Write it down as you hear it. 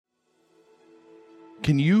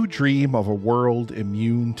Can you dream of a world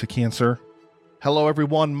immune to cancer? Hello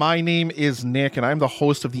everyone, my name is Nick and I'm the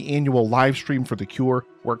host of the annual live stream for The Cure,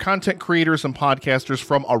 where content creators and podcasters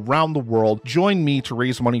from around the world join me to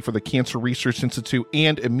raise money for the Cancer Research Institute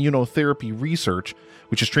and immunotherapy research,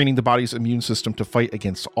 which is training the body's immune system to fight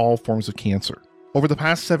against all forms of cancer. Over the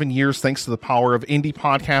past 7 years, thanks to the power of indie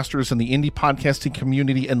podcasters and the indie podcasting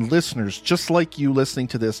community and listeners just like you listening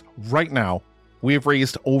to this right now, we have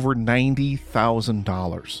raised over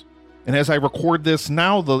 $90,000. And as I record this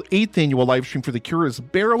now, the 8th annual live stream for The Cure is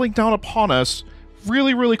barreling down upon us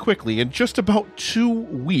really quickly in just about 2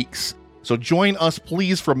 weeks. So join us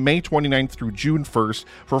please from May 29th through June 1st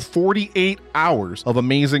for 48 hours of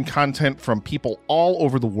amazing content from people all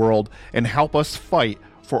over the world and help us fight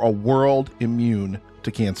for a world immune to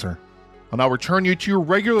cancer. I'll now return you to your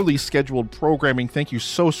regularly scheduled programming. Thank you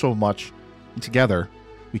so much. And together,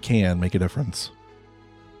 we can make a difference.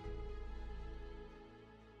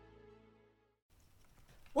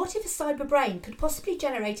 What if a cyber brain could possibly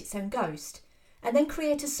generate its own ghost and then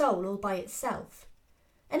create a soul all by itself?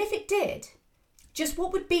 And if it did, just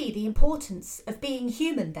what would be the importance of being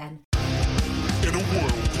human then? In a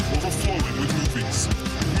world overflowing with movies,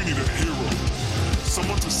 we need a hero.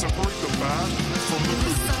 Someone to separate the bad from the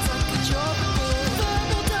good.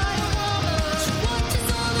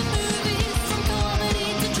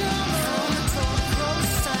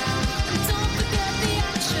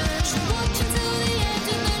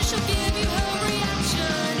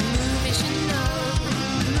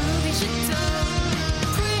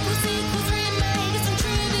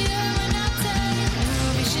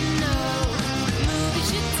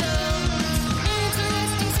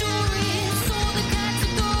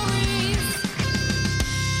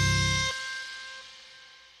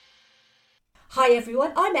 Hi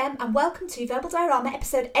everyone, I'm Em and welcome to Verbal Diorama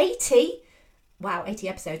episode 80. Wow, 80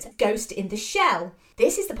 episodes. Ghost in the Shell.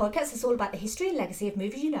 This is the podcast that's all about the history and legacy of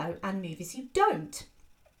movies you know and movies you don't.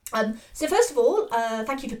 So first of all,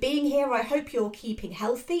 thank you for being here. I hope you're keeping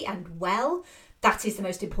healthy and well. That is the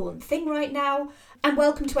most important thing right now. And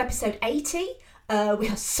welcome to episode 80. We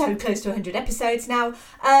are so close to 100 episodes now.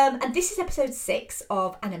 And this is episode 6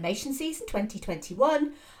 of Animation Season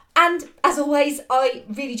 2021. And as always, I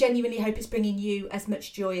really genuinely hope it's bringing you as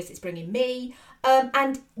much joy as it's bringing me.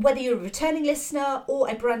 And whether you're a returning listener or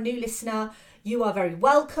a brand new listener, you are very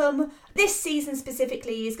welcome. This season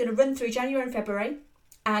specifically is going to run through January and February,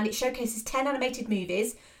 and it showcases 10 animated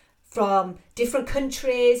movies from different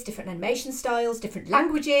countries, different animation styles, different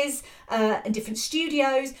languages, and different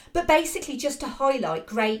studios, but basically just to highlight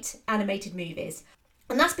great animated movies.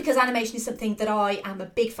 And that's because animation is something that I am a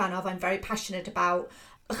big fan of, I'm very passionate about.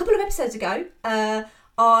 A couple of episodes ago,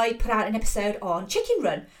 I put out an episode on Chicken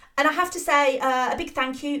Run, and I have to say a big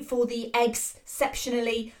thank you for the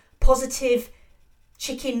exceptionally positive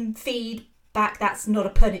chicken feedback. That's not a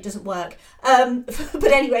pun, it doesn't work. But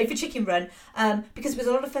anyway, for Chicken Run, because it was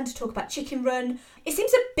a lot of fun to talk about Chicken Run. It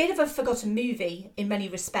seems a bit of a forgotten movie in many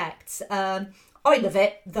respects. I love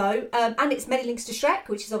it, though, and it's many links to Shrek,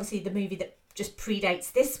 which is obviously the movie that just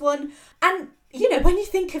predates this one. And, you know, when you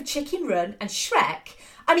think of Chicken Run and Shrek,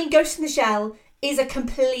 I mean, Ghost in the Shell is a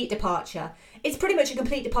complete departure. It's pretty much a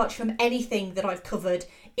complete departure from anything that I've covered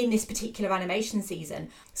in this particular animation season.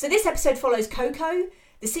 So this episode follows Coco,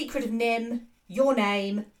 The Secret of NIMH, Your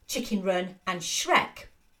Name, Chicken Run, and Shrek.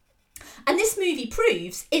 And this movie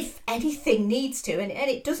proves, if anything needs to, and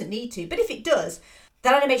it doesn't need to, but if it does,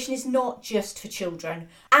 that animation is not just for children,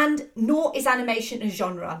 and nor is animation a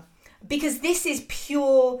genre. Because this is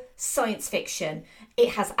pure science fiction.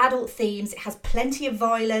 It has adult themes, it has plenty of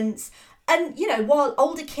violence, and, you know, while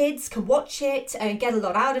older kids can watch it and get a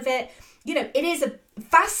lot out of it, you know, it is a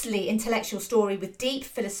vastly intellectual story with deep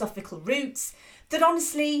philosophical roots that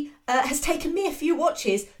honestly has taken me a few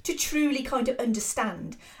watches to truly kind of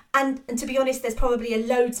understand. And to be honest, there's probably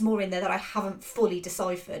loads more in there that I haven't fully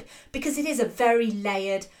deciphered, because it is a very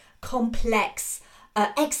layered, complex,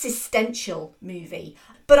 existential movie.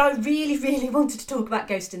 But I really wanted to talk about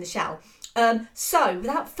Ghost in the Shell. So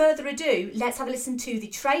without further ado, let's have a listen to the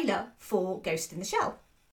trailer for Ghost in the Shell.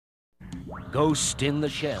 Ghost in the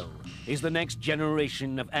Shell is the next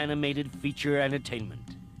generation of animated feature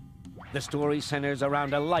entertainment. The story centers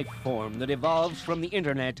around a life form that evolves from the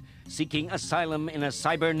internet, seeking asylum in a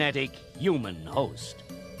cybernetic human host.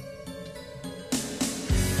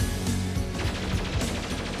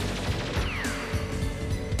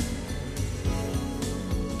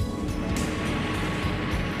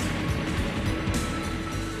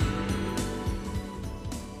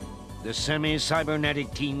 The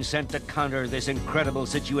semi-cybernetic team sent to counter this incredible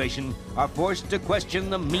situation are forced to question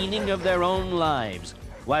the meaning of their own lives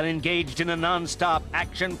while engaged in a non-stop,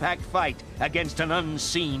 action-packed fight against an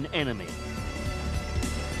unseen enemy.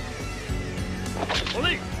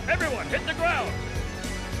 Police! Everyone, hit the ground!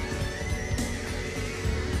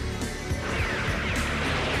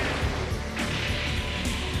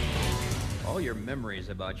 All your memories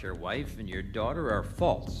about your wife and your daughter are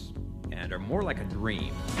false and are more like a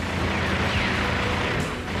dream.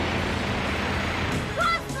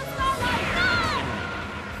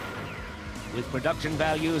 With production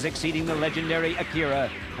values exceeding the legendary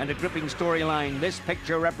Akira and a gripping storyline, this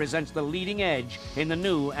picture represents the leading edge in the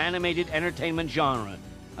new animated entertainment genre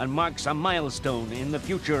and marks a milestone in the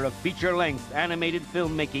future of feature-length animated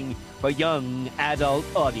filmmaking for young adult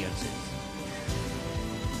audiences.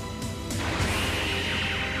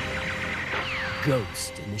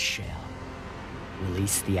 Ghost in the Shell.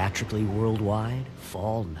 Released theatrically worldwide,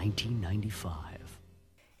 fall 1995.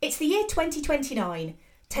 It's the year 2029.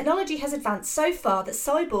 Technology has advanced so far that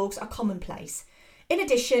cyborgs are commonplace. In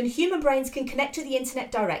addition, human brains can connect to the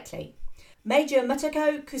internet directly. Major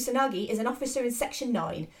Motoko Kusanagi is an officer in Section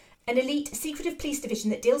 9, an elite secretive police division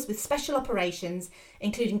that deals with special operations,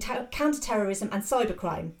 including counter-terrorism and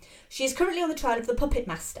cybercrime. She is currently on the trial of the Puppet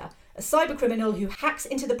Master, a cybercriminal who hacks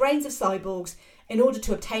into the brains of cyborgs in order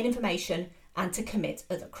to obtain information and to commit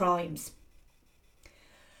other crimes.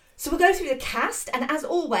 So we'll go through the cast, and as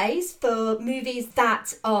always, for movies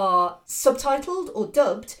that are subtitled or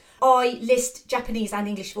dubbed, I list Japanese and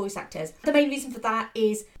English voice actors. The main reason for that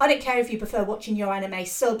is I don't care if you prefer watching your anime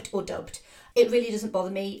subbed or dubbed. It really doesn't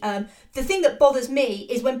bother me. The thing that bothers me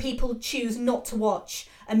is when people choose not to watch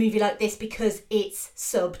a movie like this because it's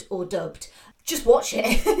subbed or dubbed. Just watch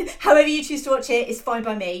it. However you choose to watch it is fine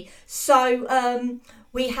by me. So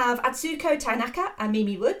we have Atsuko Tanaka and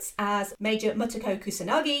Mimi Woods as Major Motoko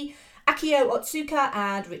Kusanagi, Akio Otsuka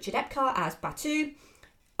and Richard Epcar as Batu,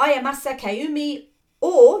 Ayamasa Kayumi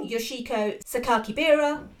or Yoshiko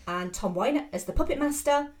Sakakibara and Tom Weiner as the Puppet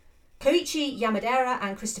Master, Koichi Yamadera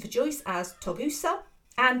and Christopher Joyce as Togusa,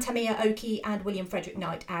 and Tamiya Oki and William Frederick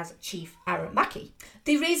Knight as Chief Aramaki.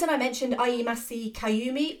 The reason I mentioned Ayamasa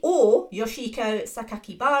Kayumi or Yoshiko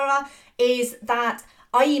Sakakibara is that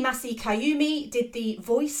Ayamasa Kayumi did the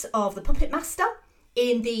voice of the Puppet Master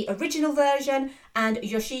in the original version, and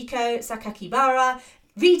Yoshiko Sakakibara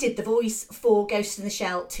redid the voice for Ghost in the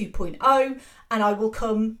Shell 2.0, and I will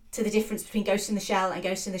come to the difference between Ghost in the Shell and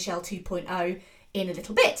Ghost in the Shell 2.0 in a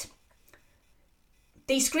little bit.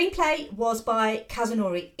 The screenplay was by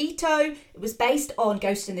Kazunori Ito, it was based on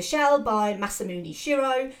Ghost in the Shell by Masamune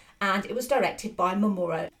Shirow, and it was directed by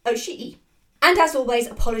Mamoru Oshii. And as always,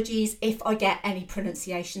 apologies if I get any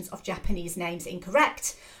pronunciations of Japanese names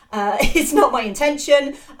incorrect. It's not my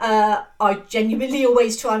intention. I genuinely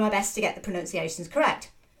always try my best to get the pronunciations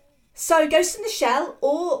correct. So Ghost in the Shell,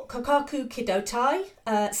 or Kokaku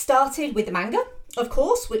Kidotai, started with the manga, of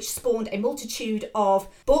course, which spawned a multitude of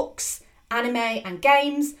books, anime and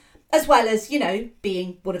games, as well as,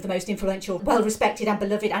 being one of the most influential, well-respected and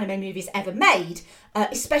beloved anime movies ever made,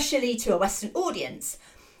 especially to a Western audience.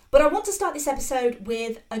 But I want to start this episode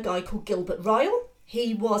with a guy called Gilbert Ryle.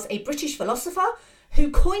 He was a British philosopher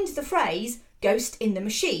who coined the phrase ghost in the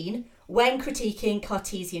machine when critiquing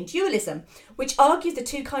Cartesian dualism, which argued the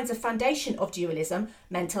two kinds of foundation of dualism,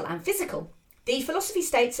 mental and physical. The philosophy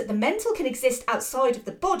states that the mental can exist outside of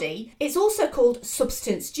the body. It's also called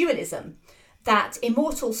substance dualism, that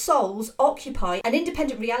immortal souls occupy an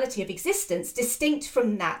independent reality of existence distinct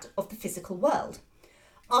from that of the physical world.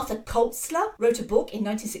 Arthur Koestler wrote a book in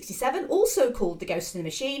 1967, also called The Ghost in the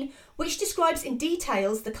Machine, which describes in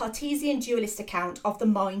details the Cartesian dualist account of the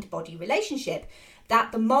mind-body relationship,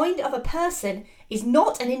 that the mind of a person is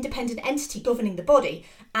not an independent entity governing the body,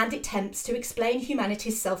 and it attempts to explain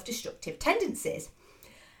humanity's self-destructive tendencies.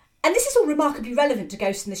 And this is all remarkably relevant to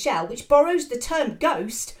Ghost in the Shell, which borrows the term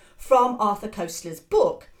ghost from Arthur Koestler's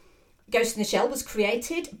book. Ghost in the Shell was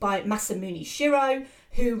created by Masamune Shirow,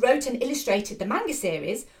 who wrote and illustrated the manga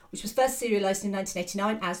series, which was first serialised in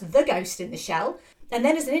 1989 as The Ghost in the Shell, and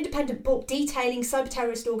then as an independent book detailing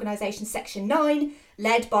cyber-terrorist organisation Section 9,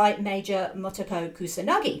 led by Major Motoko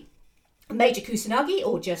Kusanagi. Major Kusanagi,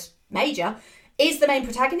 or just Major, is the main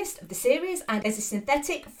protagonist of the series and is a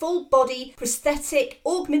synthetic, full-body, prosthetic,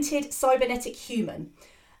 augmented, cybernetic human.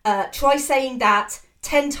 Try saying that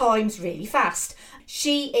 10 times really fast.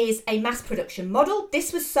 She is a mass production model.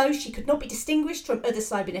 This was so she could not be distinguished from other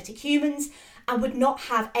cybernetic humans and would not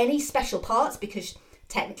have any special parts because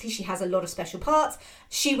technically she has a lot of special parts.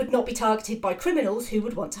 She would not be targeted by criminals who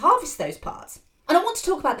would want to harvest those parts. And I want to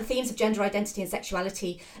talk about the themes of gender identity and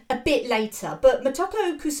sexuality a bit later, but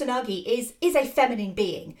Motoko Kusanagi is a feminine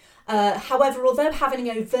being. However, although having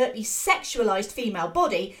an overtly sexualised female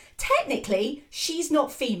body, technically she's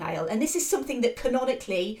not female. And this is something that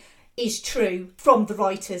canonically is true from the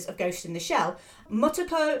writers of Ghost in the Shell.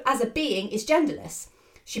 Motoko as a being is genderless.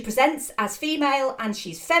 She presents as female and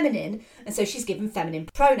she's feminine, and so she's given feminine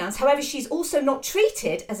pronouns. However, she's also not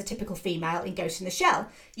treated as a typical female in Ghost in the Shell.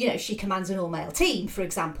 You know, she commands an all-male team, for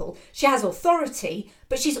example. She has authority,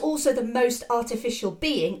 but she's also the most artificial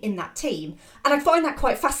being in that team. And I find that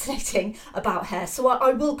quite fascinating about her, so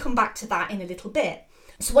I will come back to that in a little bit.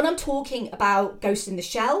 So when I'm talking about Ghost in the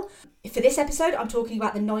Shell, for this episode, I'm talking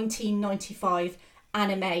about the 1995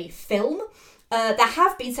 anime film. There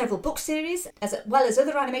have been several book series, as well as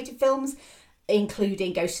other animated films,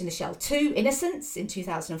 including Ghost in the Shell 2, Innocence, in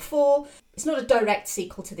 2004. It's not a direct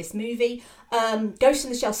sequel to this movie. Ghost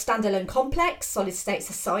in the Shell Standalone Complex, Solid State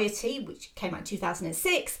Society, which came out in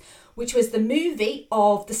 2006, which was the movie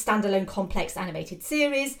of the Standalone Complex animated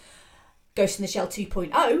series. Ghost in the Shell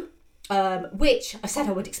 2.0, which I said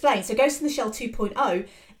I would explain. So Ghost in the Shell 2.0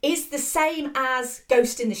 is the same as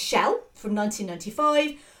Ghost in the Shell from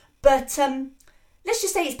 1995, but let's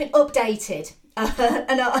just say it's been updated.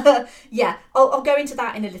 I'll go into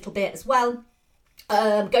that in a little bit as well.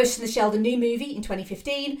 Ghost in the Shell, the new movie in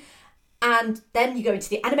 2015. And then you go into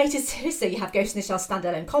the animated series. So you have Ghost in the Shell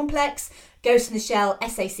Standalone Complex, Ghost in the Shell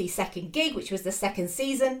SAC Second Gig, which was the second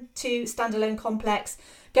season to Standalone Complex,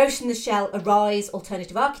 Ghost in the Shell Arise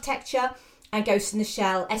Alternative Architecture, and Ghost in the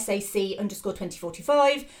Shell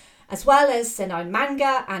SAC_2045. As well as Senai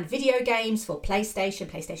manga and video games for PlayStation,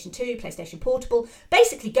 PlayStation 2, PlayStation Portable.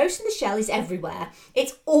 Basically, Ghost in the Shell is everywhere.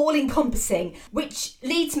 It's all-encompassing, which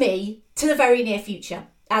leads me to the very near future,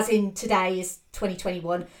 as in today is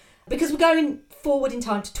 2021, because we're going forward in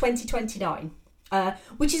time to 2029,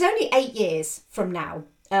 which is only 8 years from now.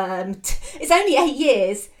 It's only 8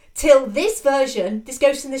 years till this version, this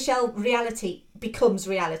Ghost in the Shell reality, becomes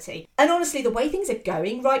reality. And honestly, the way things are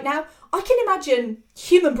going right now, I can imagine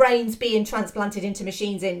human brains being transplanted into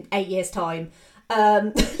machines in 8 years' time.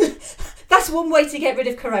 That's one way to get rid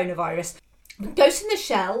of coronavirus. Ghost in the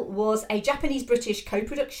Shell was a Japanese-British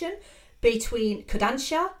co-production between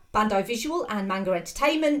Kodansha, Bandai Visual and Manga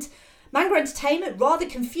Entertainment. Manga Entertainment, rather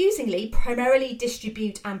confusingly, primarily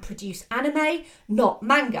distribute and produce anime, not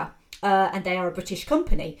manga. And they are a British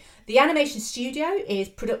company. The animation studio is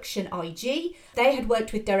Production IG. They had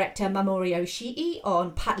worked with director Mamoru Oshii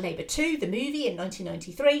on Patlabor 2, the movie, in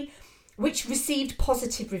 1993, which received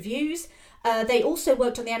positive reviews. They also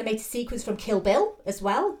worked on the animated sequence from Kill Bill as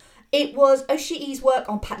well. It was Oshii's work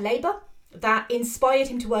on Patlabor that inspired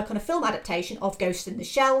him to work on a film adaptation of Ghost in the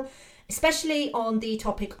Shell, especially on the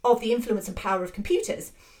topic of the influence and power of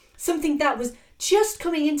computers, something that was just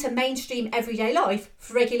coming into mainstream everyday life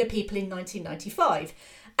for regular people in 1995.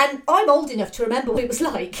 And I'm old enough to remember what it was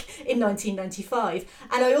like in 1995.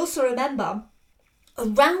 And I also remember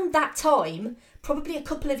around that time, probably a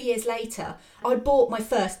couple of years later, I bought my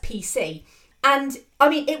first PC. And I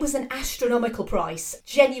mean, it was an astronomical price,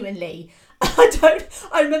 genuinely.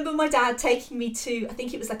 I remember my dad taking me to, I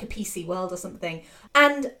think it was like a PC World or something.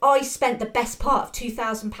 And I spent the best part of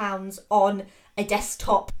 £2,000 on a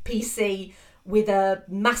desktop PC with a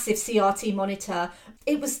massive CRT monitor.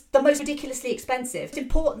 It was the most ridiculously expensive,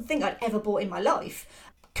 important thing I'd ever bought in my life.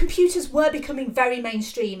 Computers were becoming very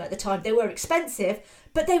mainstream at the time. They were expensive,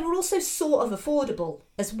 but they were also sort of affordable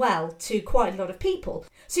as well to quite a lot of people.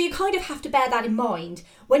 So you kind of have to bear that in mind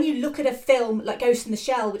when you look at a film like Ghost in the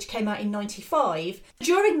Shell, which came out in 95.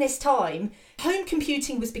 During this time, home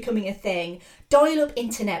computing was becoming a thing. Dial-up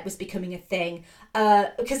internet was becoming a thing.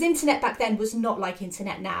 Because internet back then was not like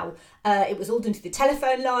internet now. It was all done through the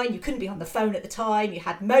telephone line. You couldn't be on the phone at the time. You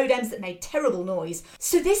had modems that made terrible noise.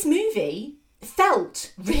 So this movie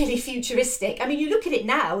felt really futuristic. I mean, you look at it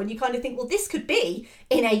now and you kind of think, well, this could be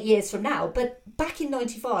in 8 years from now. But back in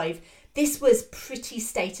 95, this was pretty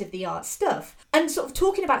state-of-the-art stuff. And sort of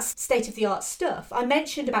talking about state-of-the-art stuff, I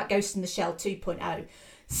mentioned about Ghost in the Shell 2.0.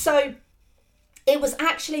 So it was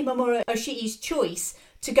actually Mamoru Oshii's choice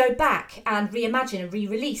to go back and reimagine and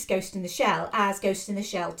re-release Ghost in the Shell as Ghost in the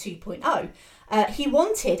Shell 2.0. He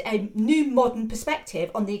wanted a new modern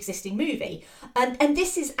perspective on the existing movie. And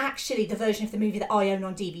this is actually the version of the movie that I own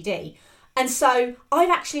on DVD. And so I've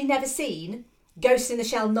actually never seen Ghost in the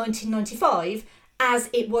Shell 1995 as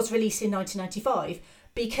it was released in 1995.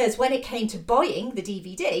 Because when it came to buying the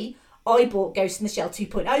DVD, I bought Ghost in the Shell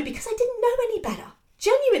 2.0 because I didn't know any better.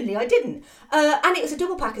 Genuinely, I didn't. And it was a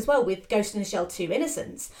double pack as well with Ghost in the Shell 2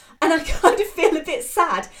 Innocence. And I kind of feel a bit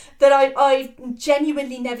sad that I've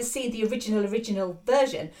genuinely never seen the original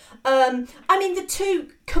version. I mean, the two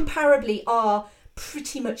comparably are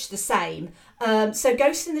pretty much the same. So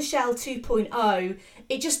Ghost in the Shell 2.0,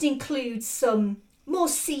 it just includes some more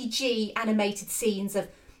CG animated scenes of,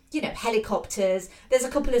 helicopters. There's a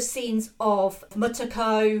couple of scenes of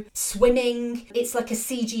Motoko swimming. It's like a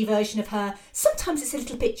CG version of her. Sometimes it's a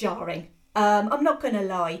little bit jarring. I'm not going to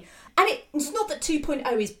lie. And it's not that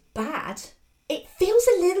 2.0 is bad. It feels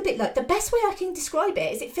a little bit like, the best way I can describe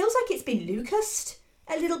it is it feels like it's been Lucased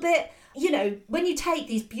a little bit. When you take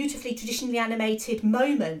these beautifully traditionally animated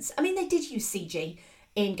moments, I mean, they did use CG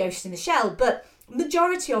in Ghost in the Shell, but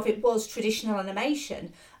majority of it was traditional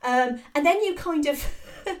animation. And then you kind of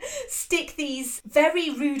stick these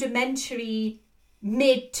very rudimentary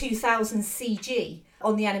mid-2000s CG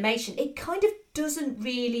on the animation. It kind of doesn't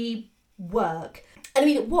really work. I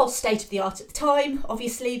mean, it was state-of-the-art at the time,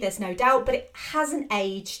 obviously, there's no doubt, but it hasn't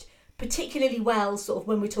aged particularly well sort of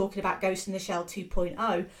when we're talking about Ghost in the Shell 2.0.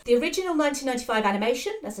 The original 1995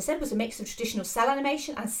 animation, as I said, was a mix of traditional cell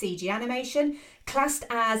animation and CG animation, classed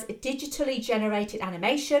as digitally generated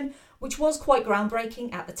animation, which was quite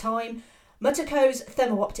groundbreaking at the time. Motoko's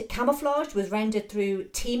thermo-optic camouflage was rendered through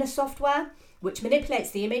Tima software, which manipulates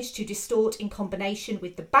the image to distort in combination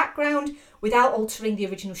with the background without altering the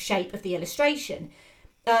original shape of the illustration.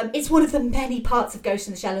 It's one of the many parts of Ghost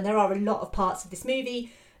in the Shell, and there are a lot of parts of this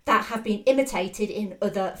movie that have been imitated in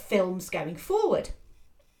other films going forward.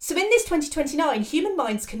 So in this 2029, human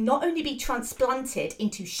minds can not only be transplanted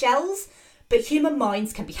into shells, but human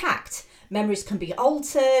minds can be hacked. Memories can be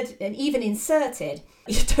altered and even inserted.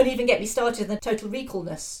 You don't even get me started on the total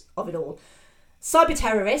recallness of it all. Cyber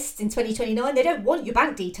terrorists in 2029, they don't want your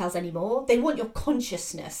bank details anymore. They want your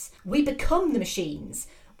consciousness. We become the machines.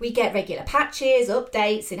 We get regular patches,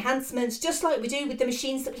 updates, enhancements, just like we do with the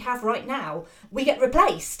machines that we have right now. We get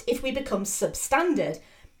replaced if we become substandard.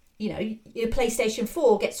 Your PlayStation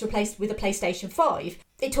 4 gets replaced with a PlayStation 5.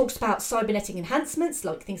 It talks about cybernetic enhancements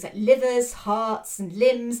like things like livers, hearts and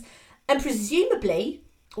limbs, and presumably,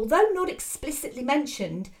 although not explicitly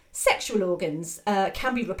mentioned, sexual organs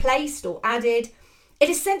can be replaced or added. It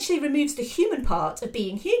essentially removes the human part of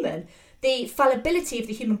being human. The fallibility of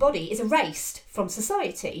the human body is erased from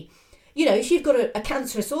society. If you've got a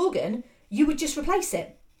cancerous organ, you would just replace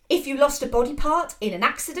it. If you lost a body part in an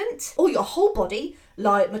accident, or your whole body,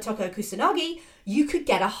 like Motoko Kusanagi, you could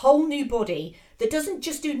get a whole new body that doesn't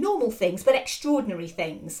just do normal things, but extraordinary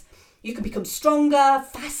things. You can become stronger,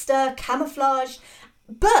 faster, camouflaged.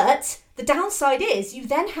 But the downside is you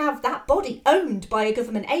then have that body owned by a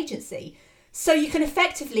government agency. So you can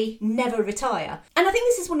effectively never retire. And I think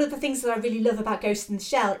this is one of the things that I really love about Ghost in the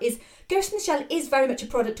Shell is Ghost in the Shell is very much a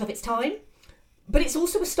product of its time, but it's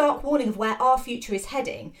also a stark warning of where our future is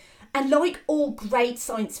heading. And like all great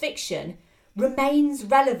science fiction, remains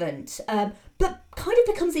relevant, but kind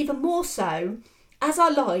of becomes even more so as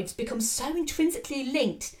our lives become so intrinsically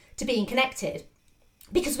linked to being connected.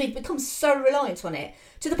 Because we've become so reliant on it,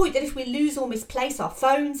 to the point that if we lose or misplace our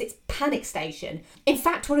phones, it's panic station. In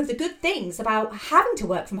fact, one of the good things about having to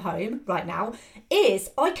work from home right now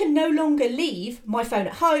is I can no longer leave my phone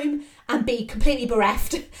at home and be completely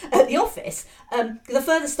bereft at the office. The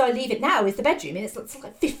furthest I leave it now is the bedroom, and it's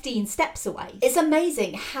like 15 steps away. It's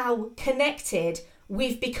amazing how connected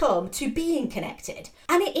we've become to being connected.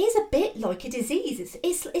 And it is a bit like a disease.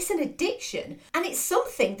 It's an addiction. And it's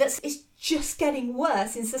something that's just getting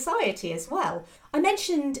worse in society as well. I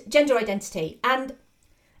mentioned gender identity, and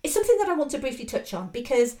it's something that I want to briefly touch on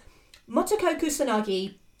because Motoko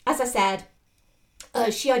Kusanagi, as I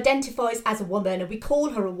said, she identifies as a woman, and we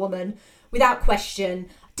call her a woman without question,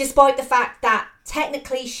 despite the fact that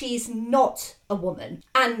technically she's not a woman.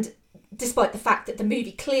 And despite the fact that the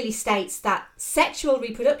movie clearly states that sexual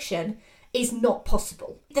reproduction is not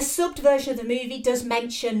possible. The subbed version of the movie does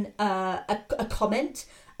mention a comment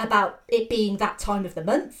about it being that time of the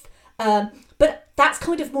month, but that's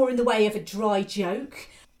kind of more in the way of a dry joke.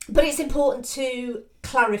 But it's important to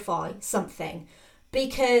clarify something,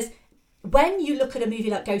 because when you look at a movie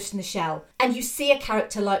like Ghost in the Shell and you see a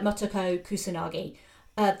character like Motoko Kusanagi,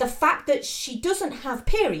 the fact that she doesn't have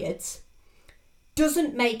periods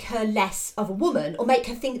doesn't make her less of a woman or make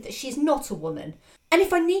her think that she's not a woman. And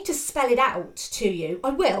if I need to spell it out to you, I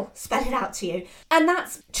will spell it out to you. And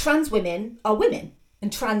that's trans women are women,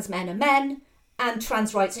 and trans men are men, and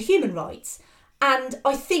trans rights are human rights. And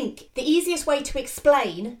I think the easiest way to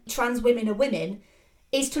explain trans women are women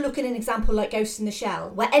is to look at an example like Ghost in the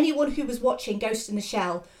Shell, where anyone who was watching Ghost in the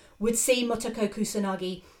Shell would see Motoko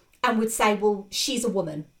Kusanagi and would say, well, she's a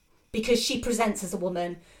woman because she presents as a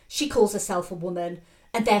woman, she calls herself a woman,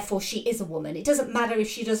 and therefore she is a woman. It doesn't matter if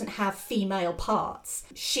she doesn't have female parts.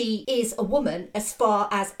 She is a woman as far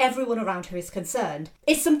as everyone around her is concerned.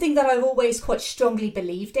 It's something that I've always quite strongly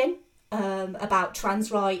believed in. about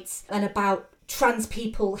trans rights and about trans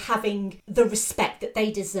people having the respect that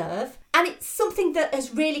they deserve. And it's something that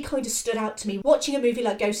has really kind of stood out to me watching a movie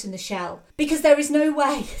like Ghost in the Shell, because there is no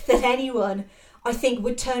way that anyone, I think,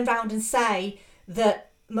 would turn around and say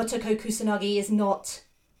that Motoko Kusanagi is not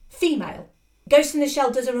female. Ghost in the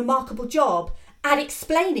Shell does a remarkable job at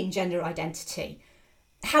explaining gender identity,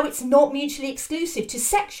 how it's not mutually exclusive to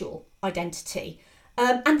sexual identity,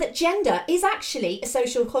 and that gender is actually a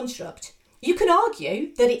social construct. You can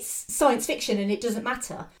argue that it's science fiction and it doesn't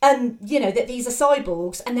matter, and, you know, that these are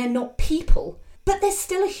cyborgs and they're not people, but there's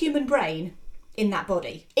still a human brain in that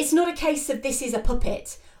body. It's not a case of this is a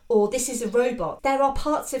puppet or this is a robot. There are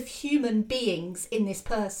parts of human beings in this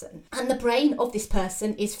person, and the brain of this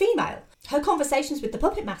person is female. Her conversations with the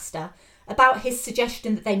puppet master about his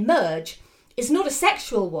suggestion that they merge is not a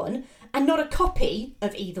sexual one and not a copy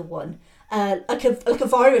of either one. Like a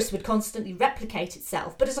virus would constantly replicate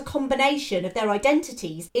itself, but as a combination of their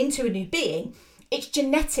identities into a new being. It's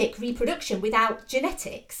genetic reproduction without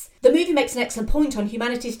genetics. The movie makes an excellent point on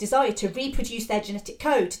humanity's desire to reproduce their genetic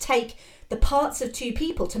code, to take the parts of two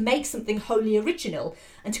people to make something wholly original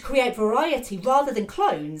and to create variety rather than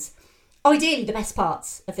clones. Ideally the best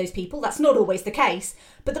parts of those people. That's not always the case,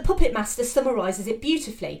 but the puppet master summarises it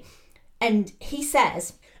beautifully. And he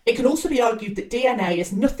says, "It can also be argued that DNA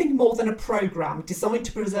is nothing more than a program designed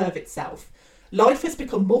to preserve itself. Life has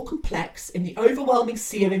become more complex in the overwhelming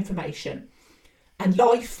sea of information. And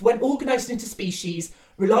life, when organised into species,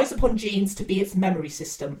 relies upon genes to be its memory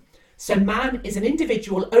system. So man is an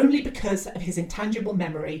individual only because of his intangible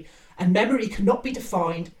memory, and memory cannot be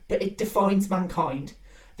defined, but it defines mankind.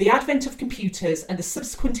 The advent of computers and the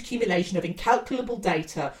subsequent accumulation of incalculable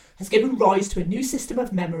data has given rise to a new system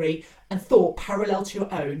of memory and thought parallel to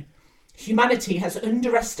your own. Humanity has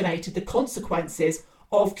underestimated the consequences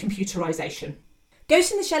of computerization."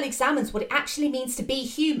 Ghost in the Shell examines what it actually means to be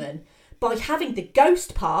human by having the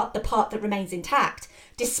ghost part, the part that remains intact,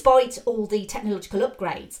 despite all the technological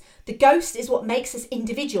upgrades. The ghost is what makes us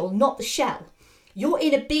individual, not the shell. Your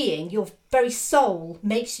inner being, your very soul,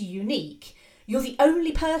 makes you unique. You're the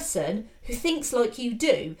only person who thinks like you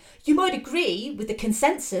do. You might agree with the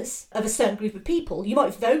consensus of a certain group of people. You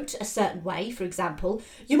might vote a certain way, for example.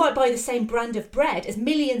 You might buy the same brand of bread as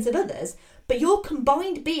millions of others, but your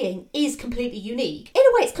combined being is completely unique. In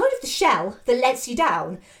a way, it's kind of the shell that lets you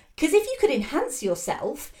down, because if you could enhance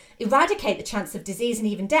yourself, eradicate the chance of disease and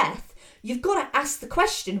even death, you've got to ask the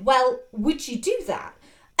question, well, would you do that?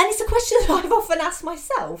 And it's a question that I've often asked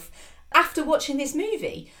myself after watching this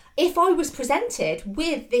movie. If I was presented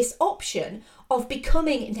with this option of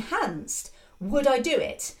becoming enhanced, would I do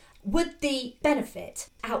it? Would the benefit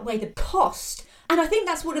outweigh the cost? And I think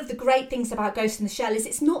that's one of the great things about Ghost in the Shell, is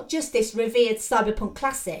it's not just this revered cyberpunk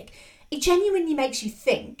classic. It genuinely makes you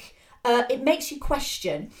think. It makes you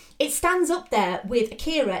question. It stands up there with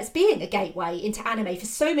Akira as being a gateway into anime for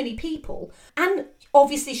so many people, and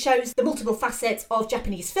obviously shows the multiple facets of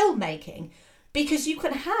Japanese filmmaking, because you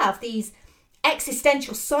can have these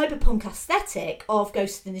existential cyberpunk aesthetic of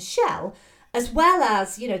Ghost in the Shell, as well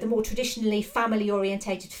as, you know, the more traditionally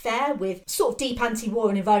family-orientated fare with sort of deep anti-war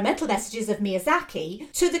and environmental messages of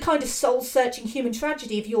Miyazaki, to the kind of soul-searching human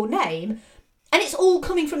tragedy of Your Name, and it's all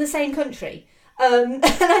coming from the same country. And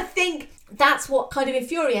I think that's what kind of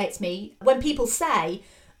infuriates me when people say,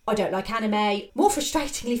 I don't like anime. More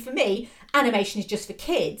frustratingly for me, animation is just for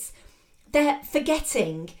kids. They're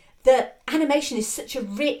forgetting that animation is such a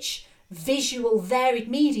rich, visual, varied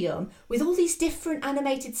medium with all these different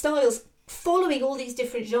animated styles following all these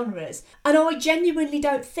different genres. And I genuinely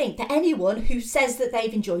don't think that anyone who says that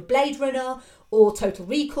they've enjoyed Blade Runner or Total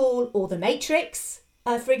Recall or The Matrix,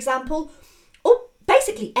 for example, or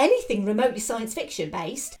basically anything remotely science fiction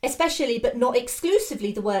based, especially but not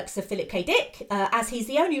exclusively the works of Philip K. Dick, as he's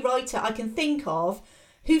the only writer I can think of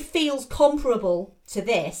who feels comparable to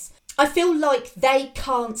this. I feel like they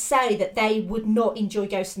can't say that they would not enjoy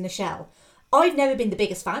Ghost in the Shell. I've never been the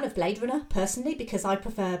biggest fan of Blade Runner, personally, because I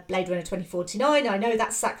prefer Blade Runner 2049. I know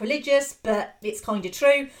that's sacrilegious, but it's kind of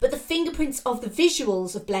true. But the fingerprints of the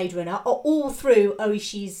visuals of Blade Runner are all through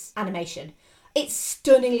Oishi's animation. It's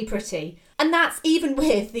stunningly pretty. And that's even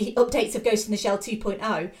with the updates of Ghost in the Shell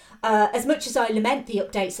 2.0. As much as I lament the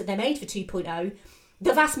updates that they made for 2.0,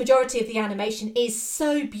 the vast majority of the animation is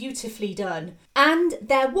so beautifully done. And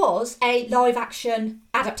there was a live-action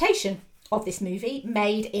adaptation of this movie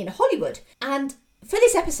made in Hollywood. And for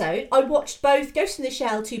this episode, I watched both Ghost in the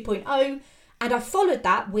Shell 2.0 and I followed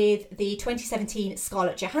that with the 2017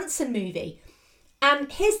 Scarlett Johansson movie. And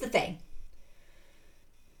here's the thing.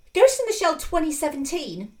 Ghost in the Shell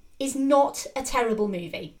 2017 is not a terrible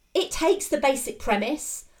movie. It takes the basic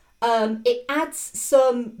premise It adds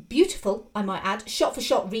some beautiful, I might add,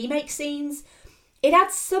 shot-for-shot remake scenes. It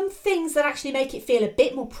adds some things that actually make it feel a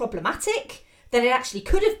bit more problematic than it actually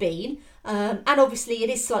could have been. And obviously it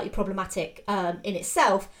is slightly problematic in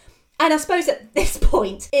itself. And I suppose at this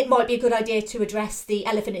point, it might be a good idea to address the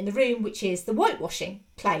elephant in the room, which is the whitewashing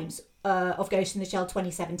claims of Ghost in the Shell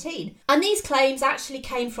 2017. And these claims actually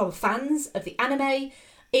came from fans of the anime.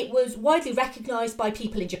 It was widely recognised by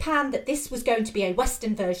people in Japan that this was going to be a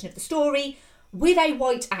Western version of the story with a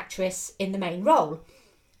white actress in the main role.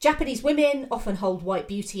 Japanese women often hold white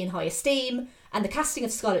beauty in high esteem, and the casting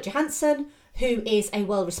of Scarlett Johansson, who is a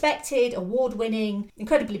well-respected, award-winning,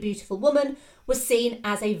 incredibly beautiful woman, was seen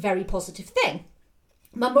as a very positive thing.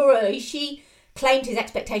 Mamoru Oshii claimed his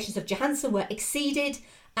expectations of Johansson were exceeded,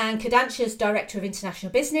 and Kodansha's director of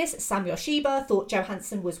international business, Samuel Shiba, thought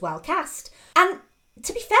Johansson was well cast. And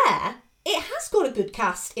to be fair, it has got a good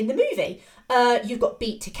cast in the movie. You've got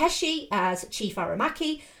Beat Takeshi as Chief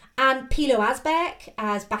Aramaki, and Pilo Asbæk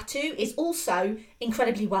as Batu is also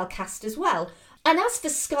incredibly well cast as well. And as for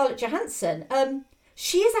Scarlett Johansson,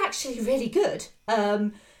 she is actually really good.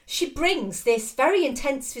 She brings this very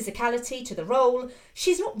intense physicality to the role.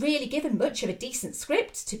 She's not really given much of a decent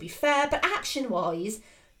script, to be fair, but action-wise,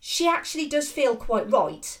 she actually does feel quite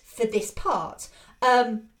right for this part.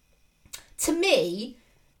 To me,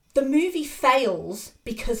 the movie fails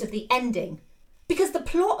because of the ending. Because the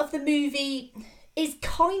plot of the movie is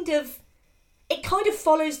kind of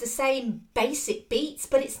follows the same basic beats,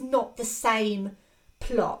 but it's not the same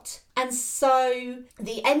plot. And so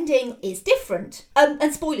the ending is different.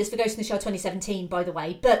 And spoilers for Ghost in the Shell 2017, by the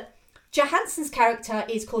way, but Johansson's character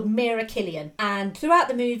is called Mira Killian, and throughout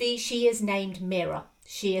the movie she is named Mira.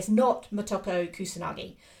 She is not Motoko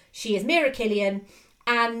Kusanagi. She is Mira Killian,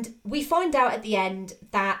 and we find out at the end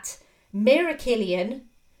that Mira Killian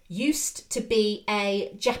used to be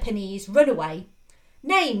a Japanese runaway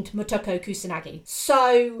named Motoko Kusanagi.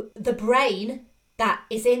 So the brain that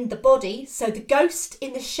is in the body, so the ghost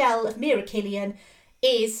in the shell of Mira Killian,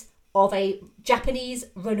 is of a Japanese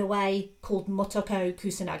runaway called Motoko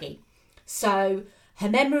Kusanagi. So her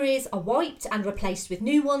memories are wiped and replaced with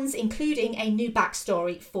new ones, including a new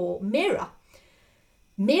backstory for Mira.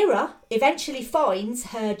 Mira eventually finds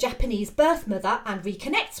her Japanese birth mother and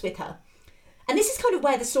reconnects with her. And this is kind of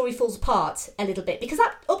where the story falls apart a little bit, because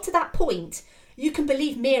up to that point, you can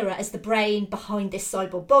believe Mira as the brain behind this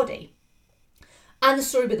cyborg body. And the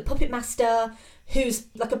story with the puppet master, who's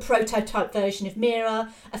like a prototype version of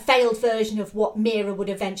Mira, a failed version of what Mira would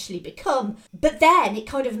eventually become. But then it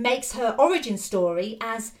kind of makes her origin story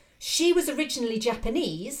as she was originally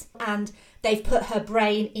Japanese and they've put her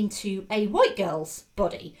brain into a white girl's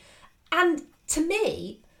body. And to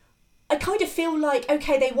me, I kind of feel like,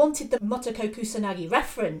 okay, they wanted the Motoko Kusanagi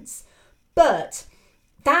reference, but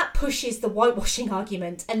that pushes the whitewashing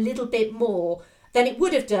argument a little bit more than it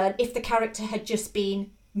would have done if the character had just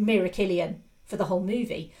been Mira Killian for the whole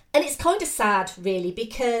movie. And it's kind of sad, really,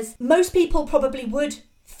 because most people probably would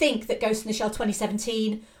think that Ghost in the Shell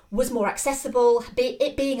 2017 was more accessible.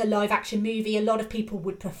 It being a live-action movie, a lot of people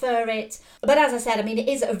would prefer it. But as I said, I mean, it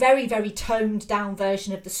is a very, very toned-down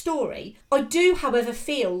version of the story. I do, however,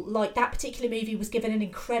 feel like that particular movie was given an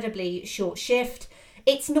incredibly short shift.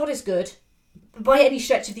 It's not as good by any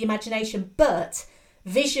stretch of the imagination, but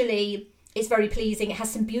visually it's very pleasing. It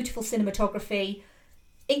has some beautiful cinematography,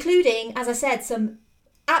 including, as I said, some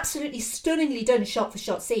absolutely stunningly done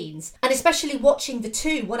shot-for-shot scenes. And especially watching the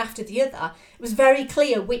two, one after the other, it was very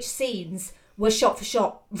clear which scenes were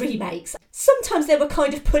shot-for-shot remakes. Sometimes they were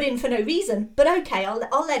kind of put in for no reason, but okay,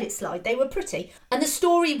 I'll let it slide. They were pretty. And the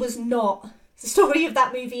story was not... The story of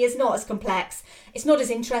that movie is not as complex. It's not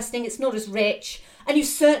as interesting. It's not as rich. And you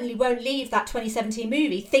certainly won't leave that 2017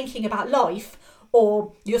 movie thinking about life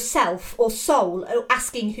or yourself or soul or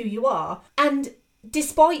asking who you are. And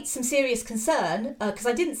despite some serious concern, because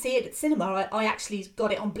I didn't see it at cinema, I actually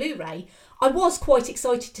got it on Blu-ray, I was quite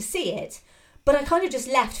excited to see it. But I kind of just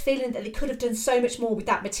left feeling that they could have done so much more with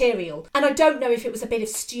that material. And I don't know if it was a bit of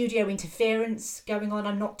studio interference going on,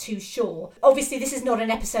 I'm not too sure. Obviously, this is not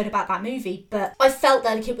an episode about that movie, but I felt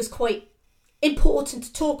like it was quite important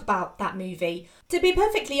to talk about that movie. To be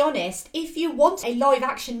perfectly honest, if you want a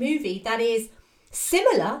live-action movie that is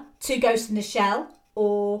similar to Ghost in the Shell,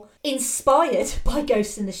 or inspired by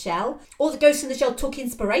Ghost in the Shell, or the Ghost in the Shell took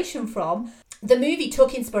inspiration from, the movie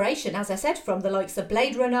took inspiration, as I said, from the likes of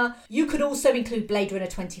Blade Runner. You could also include Blade Runner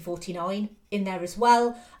 2049 in there as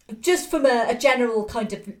well, just from a general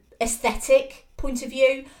kind of aesthetic point of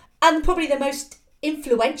view. And probably the most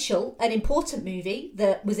influential and important movie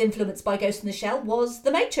that was influenced by Ghost in the Shell was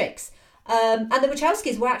The Matrix. And the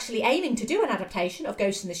Wachowskis were actually aiming to do an adaptation of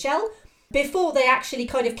Ghost in the Shell before they actually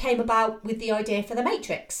kind of came about with the idea for The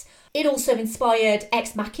Matrix. It also inspired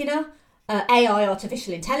Ex Machina, AI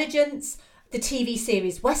artificial intelligence, the TV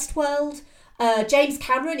series Westworld. James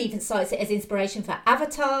Cameron even cites it as inspiration for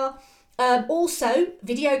Avatar. Also,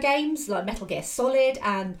 video games like Metal Gear Solid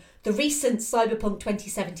and the recent Cyberpunk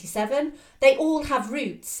 2077, they all have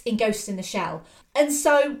roots in Ghost in the Shell. And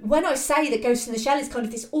so when I say that Ghost in the Shell is kind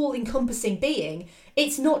of this all-encompassing being,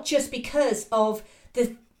 it's not just because of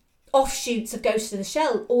the offshoots of Ghost in the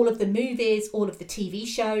Shell, all of the movies, all of the TV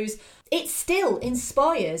shows. It still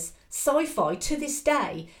inspires sci-fi to this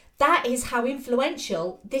day. That is how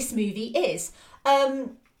influential this movie is.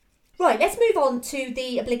 Right, let's move on to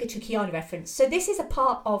the obligatory Keanu reference. So this is a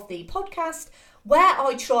part of the podcast where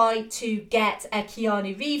I try to get a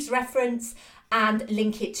Keanu Reeves reference and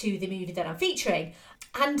link it to the movie that I'm featuring.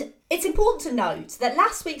 And it's important to note that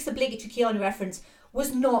last week's obligatory Keanu reference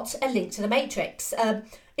was not a link to The Matrix.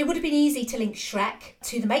 It would have been easy to link Shrek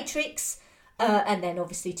to The Matrix and then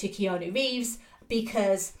obviously to Keanu Reeves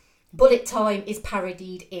because bullet time is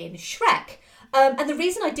parodied in Shrek. And the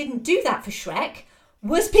reason I didn't do that for Shrek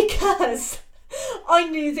was because I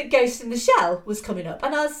knew that Ghost in the Shell was coming up.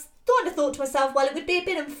 And I thought to myself, well, it would be a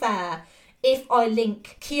bit unfair if I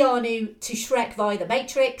link Keanu to Shrek via The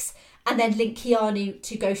Matrix and then link Keanu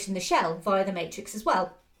to Ghost in the Shell via The Matrix as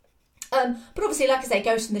well. But obviously, like I say,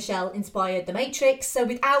 Ghost in the Shell inspired The Matrix. So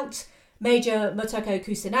without Major Motoko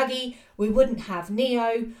Kusanagi, we wouldn't have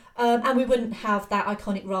Neo, and we wouldn't have that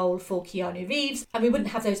iconic role for Keanu Reeves, and we wouldn't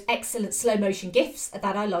have those excellent slow motion GIFs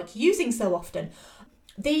that I like using so often.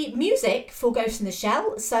 The music for Ghost in the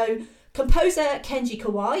Shell, so composer Kenji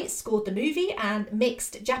Kawai scored the movie and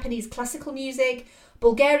mixed Japanese classical music,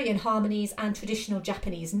 Bulgarian harmonies and traditional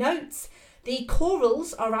Japanese notes. The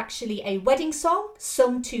chorals are actually a wedding song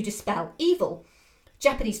sung to dispel evil.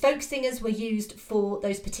 Japanese folk singers were used for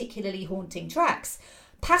those particularly haunting tracks.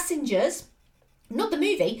 Passengers, not the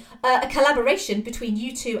movie, a collaboration between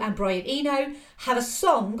U2 and Brian Eno, have a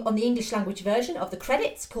song on the English language version of the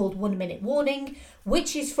credits called 1 Minute Warning,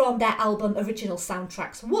 which is from their album Original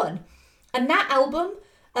Soundtracks 1. And that album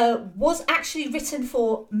was actually written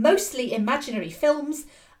for mostly imaginary films,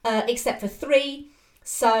 except for 3.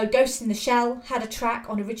 So Ghost in the Shell had a track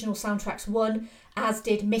on Original Soundtracks 1, as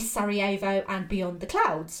did Miss Sarajevo and Beyond the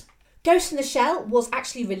Clouds. Ghost in the Shell was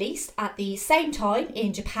actually released at the same time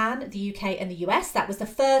in Japan, the UK and the US. That was the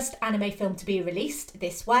first anime film to be released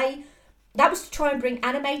this way. That was to try and bring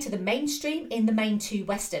anime to the mainstream in the main 2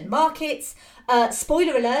 Western markets.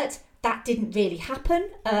 Spoiler alert, that didn't really happen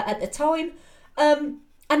at the time.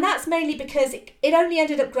 And that's mainly because it only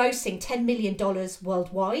ended up grossing $10 million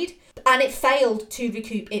worldwide, and it failed to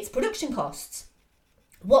recoup its production costs.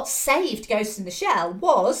 What saved Ghost in the Shell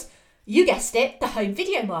was, you guessed it, the home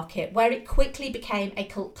video market, where it quickly became a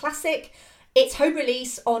cult classic. Its home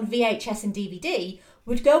release on VHS and DVD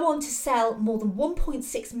would go on to sell more than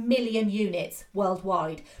 1.6 million units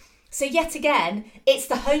worldwide. So yet again, it's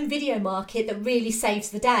the home video market that really saves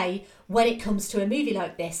the day when it comes to a movie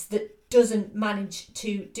like this that doesn't manage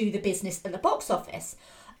to do the business at the box office.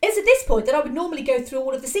 It's at this point that I would normally go through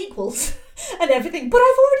all of the sequels and everything, but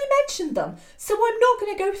I've already mentioned them. So I'm not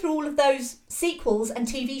going to go through all of those sequels and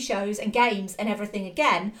TV shows and games and everything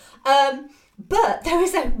again. But there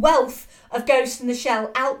is a wealth of Ghost in the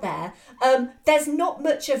Shell out there. There's not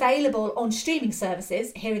much available on streaming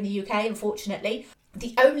services here in the UK, unfortunately.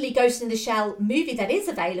 The only Ghost in the Shell movie that is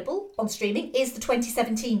available on streaming is the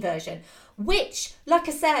 2017 version, which, like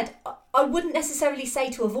I said, I wouldn't necessarily say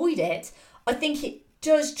to avoid it. I think it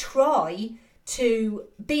does try to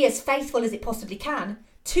be as faithful as it possibly can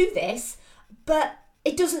to this, but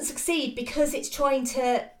it doesn't succeed because it's trying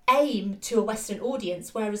to aim to a Western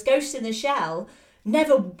audience, whereas Ghost in the Shell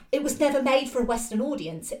was never made for a Western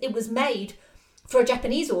audience. It was made for a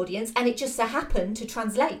Japanese audience, and it just so happened to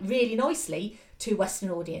translate really nicely to Western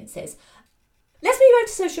audiences. Let's move on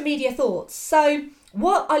to social media thoughts. So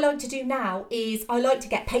what I like to do now is I like to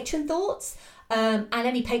get patron thoughts, and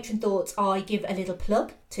any patron thoughts I give a little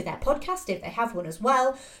plug to their podcast if they have one as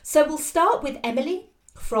well. So we'll start with Emily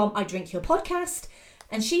from I Drink Your Podcast,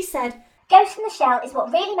 and she said, Ghost in the Shell is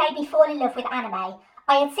what really made me fall in love with anime.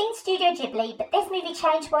 I had seen Studio Ghibli, but this movie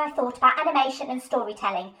changed what I thought about animation and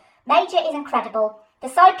storytelling. Major is incredible, the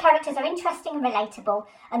side characters are interesting and relatable,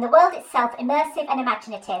 and the world itself immersive and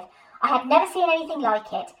imaginative. I had never seen anything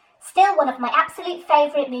like it. Still one of my absolute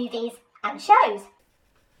favourite movies and shows.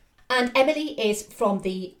 And Emily is from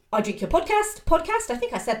the I Drink Your podcast, I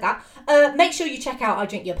think I said that. Make sure you check out I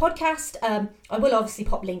Drink Your podcast. I will obviously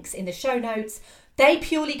pop links in the show notes. They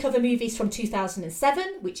purely cover movies from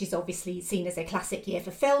 2007, which is obviously seen as a classic year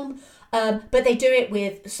for film. But they do it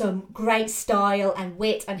with some great style and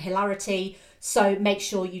wit and hilarity. So make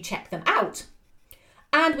sure you check them out.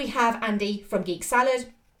 And we have Andy from Geek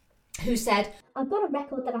Salad, who said, I've got a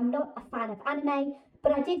record that I'm not a fan of anime,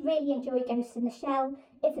 but I did really enjoy Ghost in the Shell.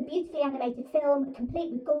 It's a beautifully animated film,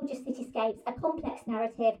 complete with gorgeous cityscapes, a complex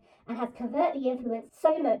narrative, and has covertly influenced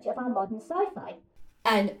so much of our modern sci-fi.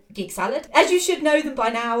 And Geek Salad, as you should know them by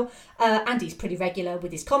now, Andy's pretty regular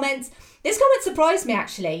with his comments. This comment surprised me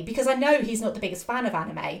actually, because I know he's not the biggest fan of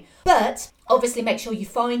anime. But obviously make sure you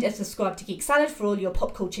find and subscribe to Geek Salad for all your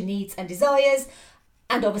pop culture needs and desires.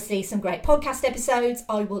 And obviously some great podcast episodes.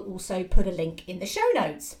 I will also put a link in the show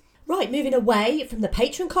notes. Right, moving away from the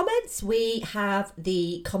Patreon comments, we have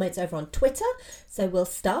the comments over on Twitter. So we'll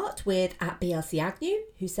start with @BLCAgnew,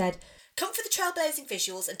 who said, come for the trailblazing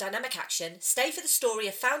visuals and dynamic action, stay for the story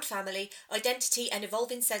of found family, identity and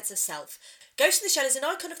evolving sense of self. Ghost in the Shell is an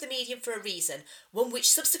icon of the medium for a reason, one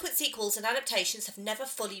which subsequent sequels and adaptations have never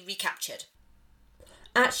fully recaptured.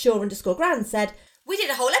 @Shaw_Grand said, we did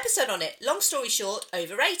a whole episode on it, long story short,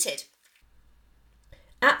 overrated.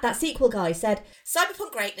 That sequel guy said,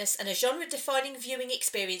 cyberpunk greatness and a genre-defining viewing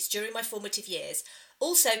experience during my formative years.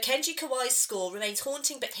 Also, Kenji Kawai's score remains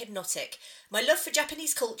haunting but hypnotic. My love for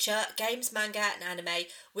Japanese culture, games, manga and anime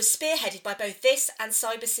was spearheaded by both this and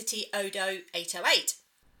Cyber City Odo 808.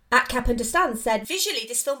 @CapUnderstand said, visually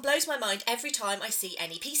this film blows my mind every time I see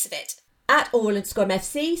any piece of it.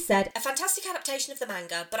 @OrlandScrumFC said, a fantastic adaptation of the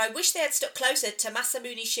manga, but I wish they had stuck closer to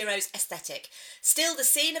Masamune Shiro's aesthetic. Still, the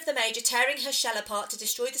scene of the Major tearing her shell apart to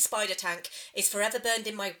destroy the spider tank is forever burned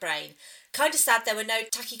in my brain. Kinda sad there were no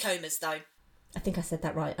Takikomas though. I think I said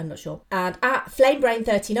that right, I'm not sure. And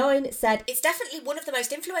 @FlameBrain39 said, it's definitely one of the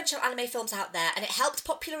most influential anime films out there, and it helped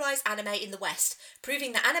popularise anime in the West,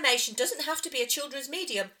 proving that animation doesn't have to be a children's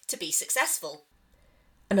medium to be successful.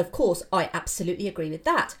 And of course, I absolutely agree with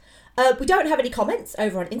that. We don't have any comments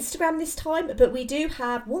over on Instagram this time, but we do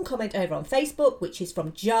have one comment over on Facebook, which is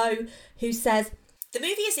from Joe, who says, the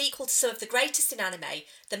movie is equal to some of the greatest in anime.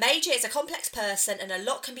 The Major is a complex person and a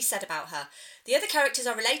lot can be said about her. The other characters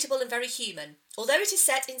are relatable and very human. Although it is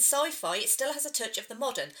set in sci-fi, it still has a touch of the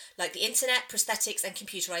modern, like the internet, prosthetics and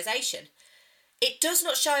computerisation. It does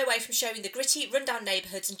not shy away from showing the gritty, run-down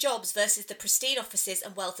neighbourhoods and jobs versus the pristine offices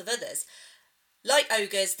and wealth of others. Like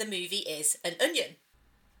Ogres, the movie is an onion.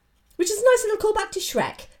 Which is a nice little callback to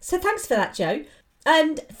Shrek. So thanks for that, Joe.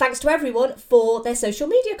 And thanks to everyone for their social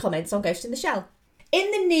media comments on Ghost in the Shell. In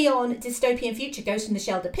the neon dystopian future Ghost in the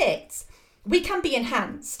Shell depicts, we can be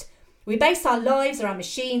enhanced. We base our lives around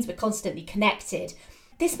machines, we're constantly connected.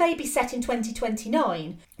 This may be set in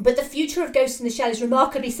 2029, but the future of Ghost in the Shell is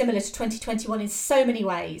remarkably similar to 2021 in so many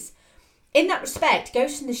ways. In that respect,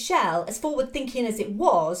 Ghost in the Shell, as forward-thinking as it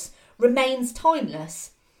was, remains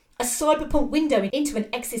timeless. A cyberpunk window into an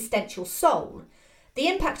existential soul. The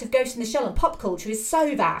impact of Ghost in the Shell on pop culture is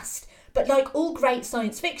so vast, but like all great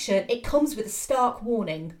science fiction, it comes with a stark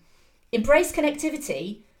warning. Embrace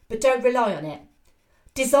connectivity, but don't rely on it.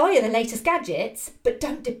 Desire the latest gadgets, but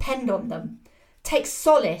don't depend on them. Take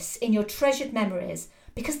solace in your treasured memories,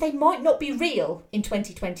 because they might not be real in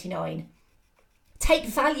 2029. Take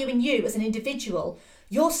value in you as an individual.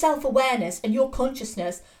 Your self-awareness and your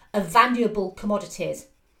consciousness are valuable commodities.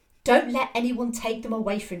 Don't let anyone take them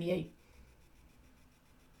away from you.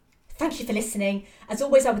 Thank you for listening. As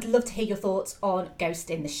always, I would love to hear your thoughts on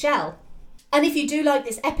Ghost in the Shell. And if you do like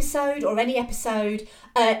this episode or any episode,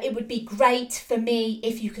 it would be great for me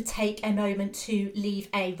if you could take a moment to leave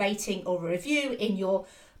a rating or a review in your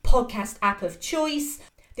podcast app of choice.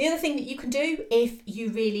 The other thing that you can do if you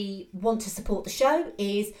really want to support the show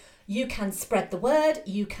is you can spread the word,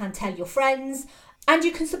 you can tell your friends, and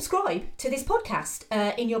you can subscribe to this podcast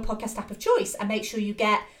in your podcast app of choice and make sure you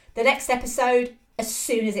get the next episode as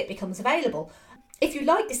soon as it becomes available. If you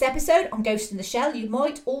like this episode on Ghost in the Shell, you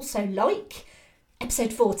might also like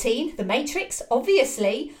episode 14, The Matrix,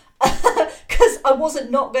 obviously, because I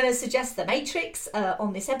wasn't not going to suggest The Matrix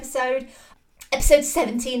on this episode. Episode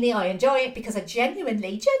 17, The Iron Giant, because I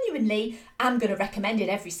genuinely am going to recommend it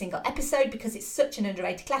every single episode because it's such an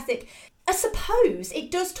underrated classic. I suppose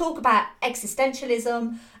it does talk about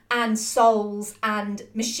existentialism and souls and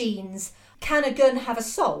machines. Can a gun have a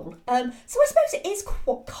soul? So I suppose it is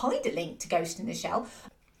kind of linked to Ghost in the Shell.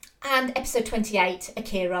 And episode 28,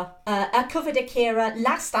 Akira. I covered Akira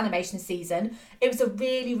last animation season. It was a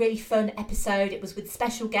really, really fun episode. It was with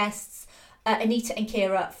special guests. Anita and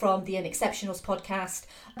Kira from the Unexceptionals podcast.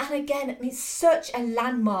 And again, I mean, such a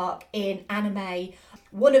landmark in anime.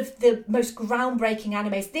 One of the most groundbreaking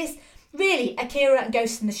animes. This, really, Akira and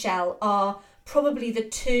Ghost in the Shell are probably the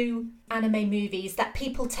two anime movies that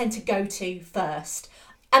people tend to go to first.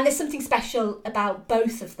 And there's something special about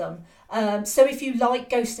both of them. So if you like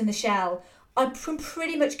Ghost in the Shell, I can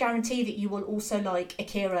pretty much guarantee that you will also like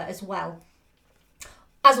Akira as well.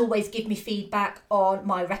 As always, give me feedback on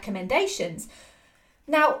my recommendations.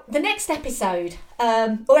 Now, the next episode,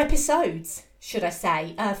 or episodes, should I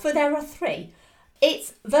say, for there are 3.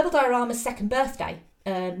 It's Verbal Diorama's 2nd birthday,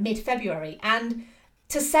 mid-February, and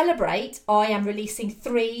to celebrate, I am releasing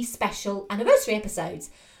 3 special anniversary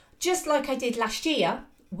episodes, just like I did last year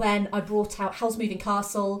when I brought out Howl's Moving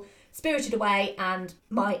Castle, Spirited Away and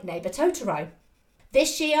My Neighbour Totoro.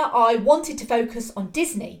 This year I wanted to focus on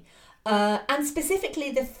Disney, and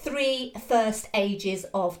specifically the 3 first ages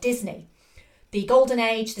of Disney. The Golden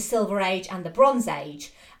Age, the Silver Age and the Bronze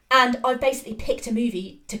Age. And I've basically picked a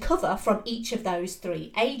movie to cover from each of those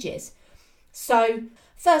 3 ages. So,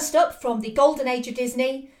 first up, from the Golden Age of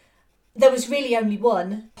Disney, there was really only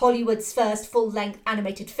one, Hollywood's first full-length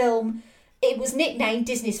animated film. It was nicknamed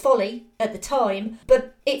Disney's Folly at the time,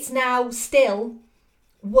 but it's now still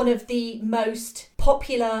one of the most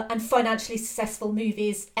popular and financially successful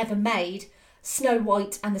movies ever made, Snow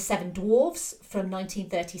White and the Seven Dwarfs from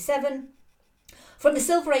 1937. From the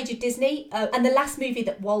Silver Age of Disney, and the last movie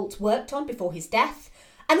that Walt worked on before his death,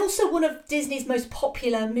 and also one of Disney's most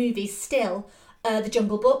popular movies still, The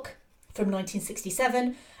Jungle Book from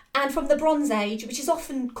 1967, and from the Bronze Age, which is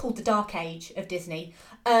often called the Dark Age of Disney.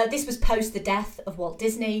 This was post the death of Walt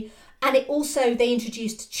Disney, and they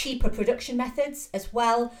introduced cheaper production methods as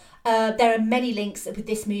well. There are many links with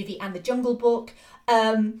this movie and The Jungle Book,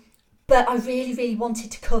 but I really, really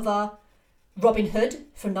wanted to cover Robin Hood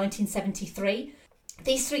from 1973.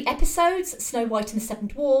 These 3 episodes, Snow White and the Seven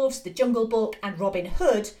Dwarfs, The Jungle Book and Robin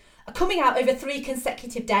Hood, are coming out over 3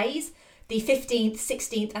 consecutive days, the 15th,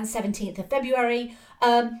 16th and 17th of February.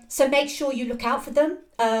 So make sure you look out for them.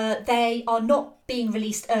 They are not being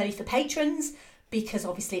released early for patrons because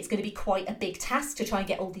obviously it's going to be quite a big task to try and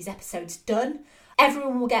get all these episodes done.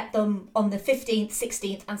 Everyone will get them on the 15th,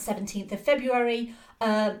 16th and 17th of February.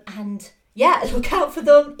 And yeah, look out for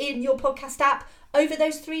them in your podcast app over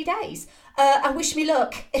those 3 days. And wish me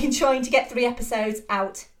luck in trying to get 3 episodes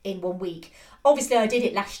out in 1 week. Obviously I did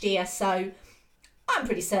it last year, so I'm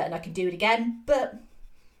pretty certain I can do it again, but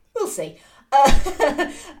we'll see.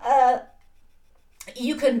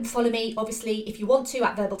 You can follow me, obviously, if you want to,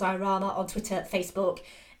 at Verbal Diorama on Twitter, Facebook,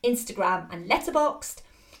 Instagram and Letterboxd.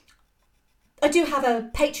 I do have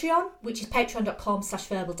a Patreon, which is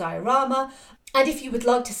patreon.com/verbaldiorama. And if you would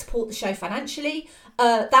like to support the show financially,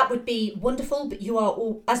 that would be wonderful, but you are,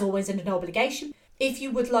 all, as always, under no obligation. If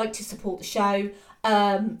you would like to support the show,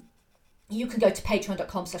 you can go to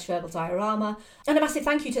patreon.com/verbaldiorama. And a massive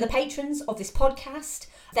thank you to the patrons of this podcast.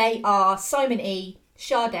 They are Simon E,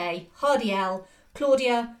 Sade, Hardy L,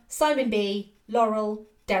 Claudia, Simon B, Laurel,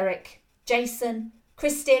 Derek, Jason,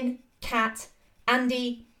 Kristin, Kat,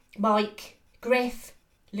 Andy, Mike, Griff,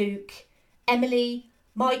 Luke, Emily,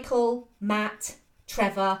 Michael, Matt,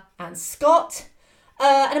 Trevor and Scott.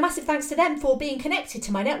 And a massive thanks to them for being connected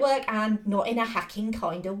to my network and not in a hacking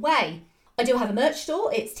kind of way. I do have a merch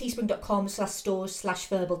store. It's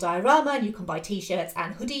teespring.com/stores/verbaldiorama, and you can buy t-shirts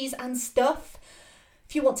and hoodies and stuff.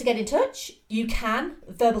 If you want to get in touch, you can,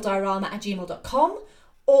 verbaldiorama@gmail.com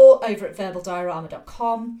or over at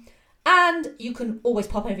verbaldiorama.com. And you can always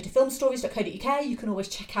pop over to filmstories.co.uk. You can always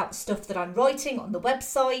check out the stuff that I'm writing on the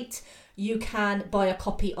website. You can buy a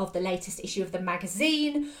copy of the latest issue of the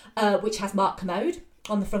magazine, which has Mark Commode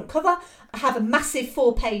on the front cover. I have a massive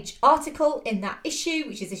 4-page article in that issue,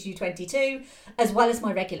 which is issue 22, as well as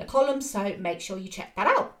my regular columns, so make sure you check that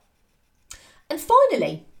out. And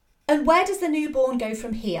finally, and where does the newborn go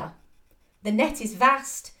from here? The net is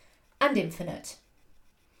vast and infinite.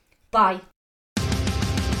 Bye.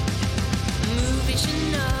 Movies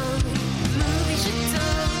you know.